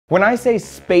When I say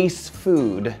space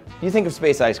food, you think of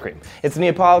space ice cream. It's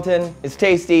Neapolitan, it's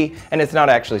tasty, and it's not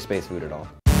actually space food at all.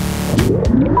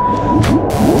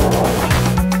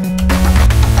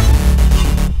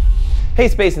 Hey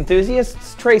space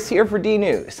enthusiasts, Trace here for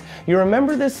D-News. You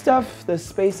remember this stuff, the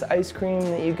space ice cream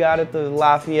that you got at the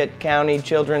Lafayette County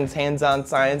Children's Hands-On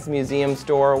Science Museum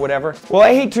store or whatever? Well,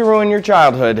 I hate to ruin your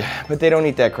childhood, but they don't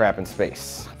eat that crap in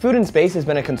space. Food in space has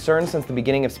been a concern since the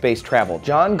beginning of space travel.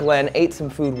 John Glenn ate some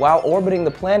food while orbiting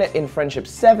the planet in Friendship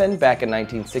 7 back in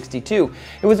 1962.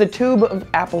 It was a tube of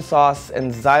applesauce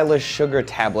and xylitol sugar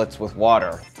tablets with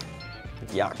water.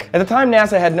 Yuck. At the time,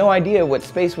 NASA had no idea what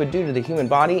space would do to the human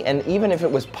body, and even if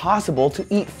it was possible to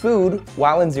eat food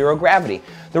while in zero gravity.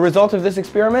 The result of this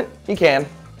experiment? You can.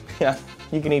 Yeah,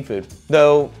 you can eat food.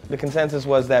 Though, the consensus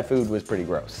was that food was pretty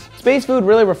gross. Space food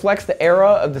really reflects the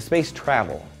era of the space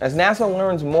travel. As NASA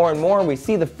learns more and more, we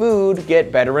see the food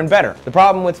get better and better. The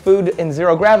problem with food in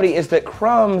zero gravity is that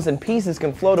crumbs and pieces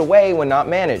can float away when not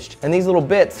managed. And these little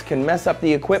bits can mess up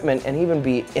the equipment and even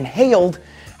be inhaled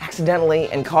accidentally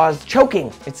and cause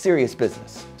choking. It's serious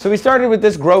business. So we started with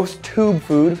this gross tube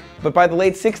food, but by the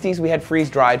late 60s we had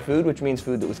freeze-dried food, which means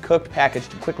food that was cooked,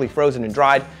 packaged, quickly frozen and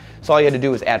dried. So all you had to do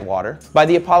was add water. By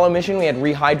the Apollo mission, we had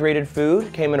rehydrated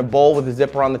food. Came in a bowl with a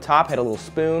zipper on the top, had a little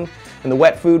spoon, and the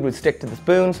wet food would stick to the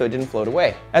spoon so it didn't float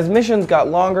away. As missions got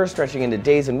longer, stretching into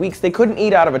days and weeks, they couldn't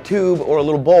eat out of a tube or a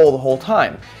little bowl the whole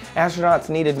time. Astronauts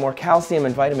needed more calcium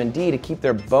and vitamin D to keep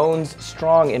their bones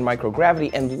strong in microgravity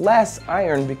and less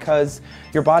iron because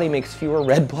your body makes fewer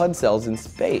red blood cells in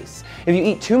space. If you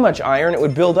eat too much iron, it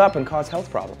would build up and cause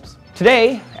health problems.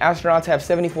 Today, astronauts have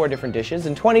 74 different dishes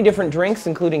and 20 different drinks,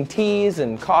 including teas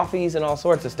and coffees and all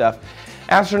sorts of stuff.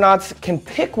 Astronauts can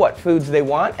pick what foods they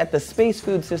want at the Space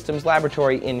Food Systems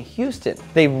Laboratory in Houston.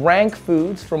 They rank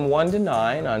foods from 1 to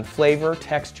 9 on flavor,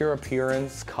 texture,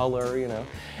 appearance, color,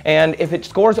 And if it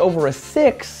scores over a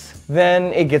 6,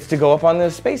 then it gets to go up on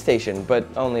the space station, but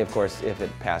only, of course, if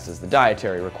it passes the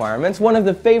dietary requirements. One of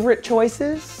the favorite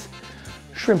choices?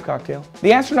 Shrimp cocktail.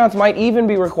 The astronauts might even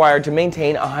be required to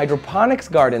maintain a hydroponics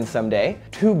garden someday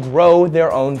to grow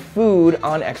their own food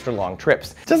on extra long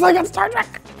trips. Just like on Star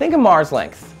Trek. Think of Mars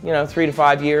length, 3 to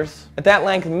 5 years. At that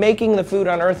length, making the food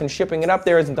on Earth and shipping it up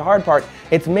there isn't the hard part.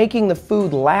 It's making the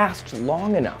food last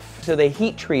long enough. So they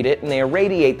heat treat it and they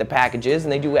irradiate the packages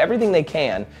and they do everything they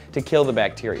can to kill the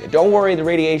bacteria. Don't worry, the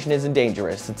radiation isn't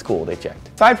dangerous. It's cool, they checked.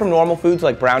 Aside from normal foods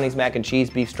like brownies, mac and cheese,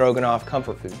 beef stroganoff,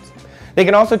 comfort foods. They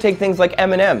can also take things like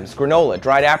M&Ms, granola,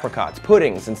 dried apricots,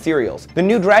 puddings, and cereals. The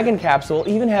new Dragon capsule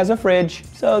even has a fridge,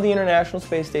 so the International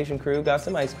Space Station crew got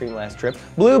some ice cream last trip.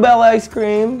 Bluebell ice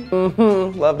cream,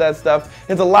 love that stuff.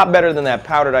 It's a lot better than that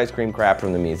powdered ice cream crap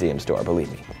from the museum store,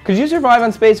 believe me. Could you survive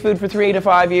on space food for 3 to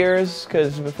 5 years?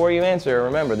 Because before you answer,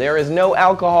 remember, there is no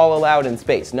alcohol allowed in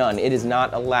space. None. It is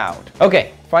not allowed.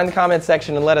 Okay, find the comments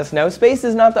section and let us know. Space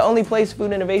is not the only place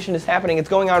food innovation is happening. It's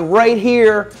going on right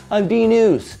here on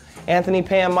D-News. Anthony,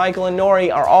 Pam, Michael, and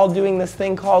Nori are all doing this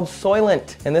thing called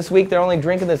Soylent. And this week they're only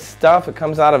drinking this stuff. It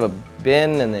comes out of a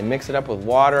bin and they mix it up with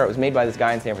water. It was made by this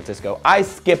guy in San Francisco. I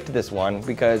skipped this one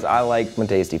because I like my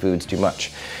tasty foods too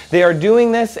much. They are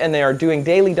doing this and they are doing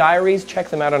daily diaries. Check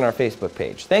them out on our Facebook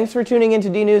page. Thanks for tuning in to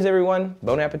D-News, everyone.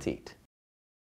 Bon appetit.